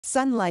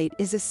Sunlight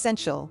is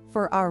essential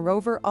for our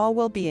overall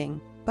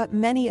well-being, but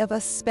many of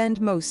us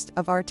spend most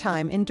of our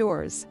time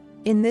indoors.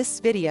 In this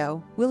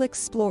video, we'll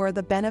explore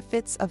the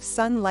benefits of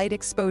sunlight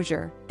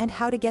exposure and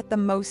how to get the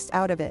most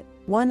out of it.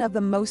 One of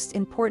the most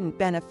important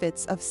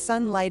benefits of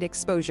sunlight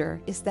exposure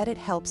is that it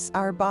helps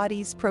our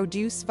bodies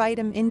produce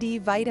vitamin D.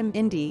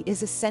 Vitamin D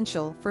is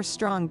essential for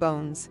strong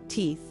bones,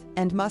 teeth,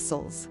 and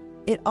muscles.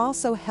 It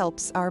also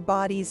helps our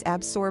bodies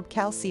absorb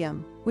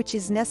calcium, which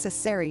is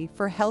necessary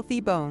for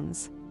healthy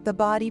bones. The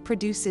body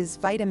produces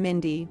vitamin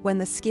D when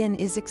the skin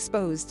is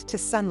exposed to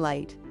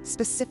sunlight,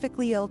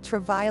 specifically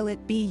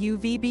ultraviolet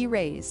UVB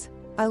rays.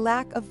 A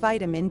lack of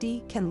vitamin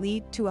D can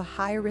lead to a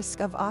high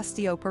risk of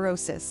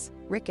osteoporosis,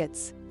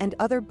 rickets, and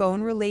other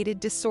bone-related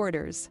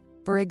disorders.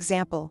 For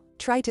example,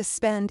 try to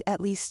spend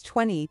at least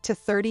 20 to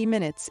 30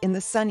 minutes in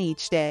the sun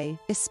each day,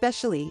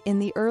 especially in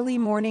the early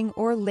morning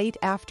or late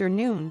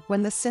afternoon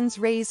when the sun's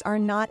rays are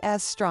not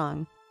as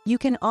strong. You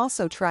can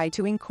also try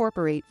to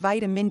incorporate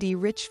vitamin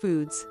D-rich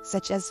foods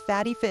such as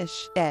fatty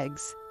fish,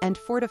 eggs, and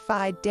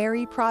fortified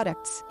dairy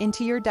products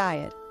into your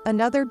diet.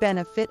 Another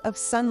benefit of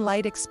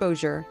sunlight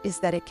exposure is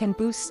that it can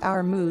boost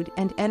our mood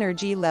and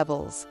energy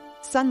levels.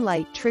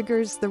 Sunlight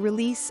triggers the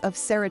release of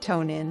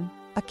serotonin,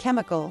 a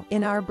chemical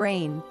in our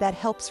brain that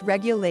helps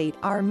regulate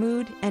our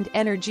mood and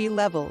energy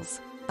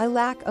levels. A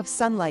lack of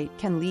sunlight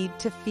can lead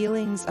to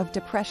feelings of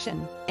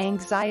depression,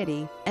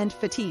 anxiety, and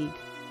fatigue.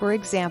 For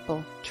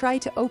example, try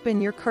to open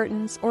your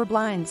curtains or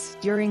blinds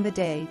during the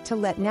day to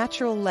let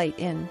natural light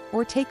in,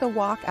 or take a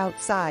walk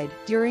outside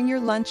during your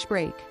lunch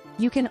break.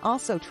 You can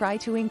also try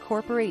to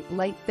incorporate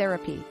light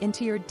therapy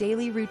into your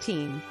daily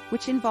routine,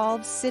 which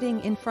involves sitting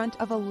in front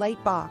of a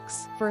light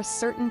box for a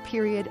certain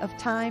period of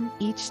time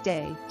each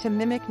day to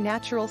mimic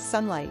natural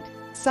sunlight.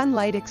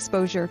 Sunlight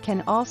exposure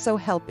can also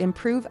help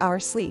improve our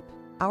sleep.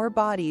 Our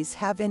bodies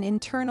have an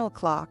internal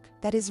clock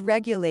that is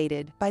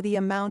regulated by the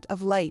amount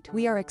of light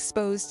we are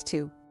exposed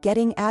to.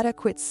 Getting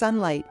adequate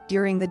sunlight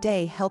during the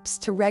day helps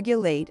to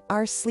regulate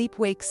our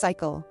sleep-wake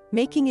cycle,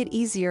 making it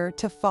easier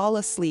to fall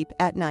asleep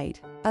at night.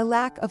 A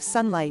lack of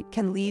sunlight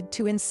can lead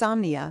to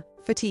insomnia,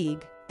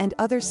 fatigue, and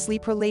other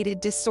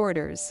sleep-related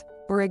disorders.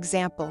 For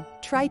example,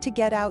 try to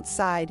get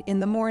outside in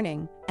the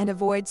morning and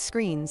avoid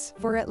screens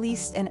for at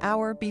least an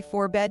hour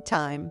before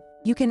bedtime.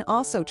 You can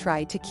also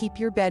try to keep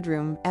your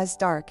bedroom as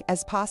dark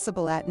as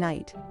possible at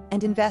night,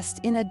 and invest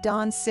in a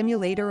dawn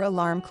simulator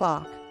alarm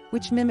clock,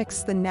 which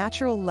mimics the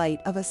natural light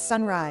of a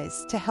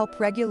sunrise to help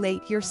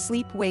regulate your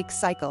sleep-wake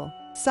cycle.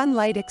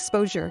 Sunlight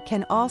exposure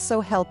can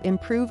also help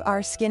improve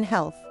our skin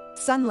health.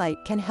 Sunlight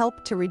can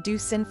help to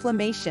reduce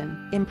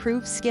inflammation,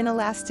 improve skin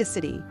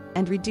elasticity,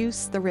 and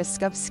reduce the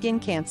risk of skin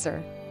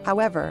cancer.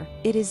 However,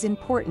 it is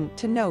important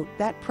to note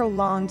that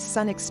prolonged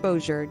sun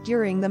exposure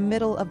during the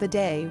middle of the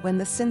day when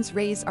the sun's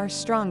rays are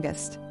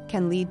strongest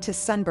can lead to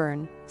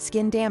sunburn,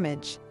 skin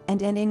damage,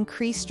 and an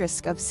increased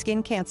risk of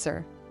skin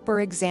cancer.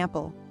 For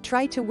example,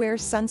 try to wear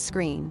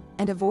sunscreen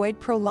and avoid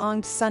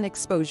prolonged sun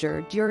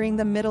exposure during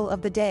the middle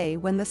of the day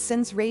when the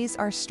sun's rays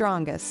are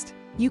strongest.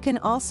 You can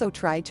also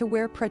try to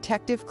wear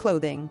protective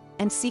clothing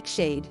and seek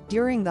shade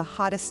during the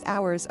hottest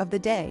hours of the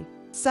day.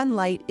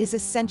 Sunlight is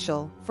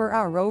essential for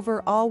our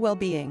overall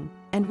well-being,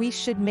 and we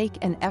should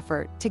make an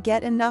effort to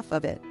get enough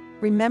of it.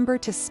 Remember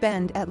to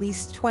spend at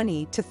least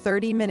 20 to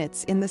 30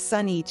 minutes in the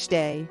sun each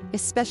day,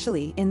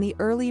 especially in the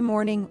early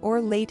morning or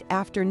late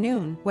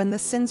afternoon when the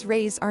sun's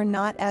rays are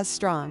not as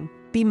strong.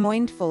 Be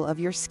mindful of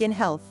your skin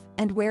health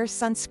and wear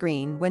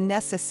sunscreen when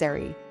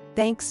necessary.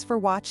 Thanks for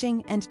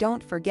watching, and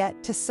don't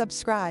forget to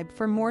subscribe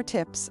for more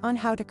tips on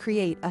how to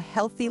create a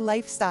healthy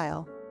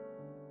lifestyle.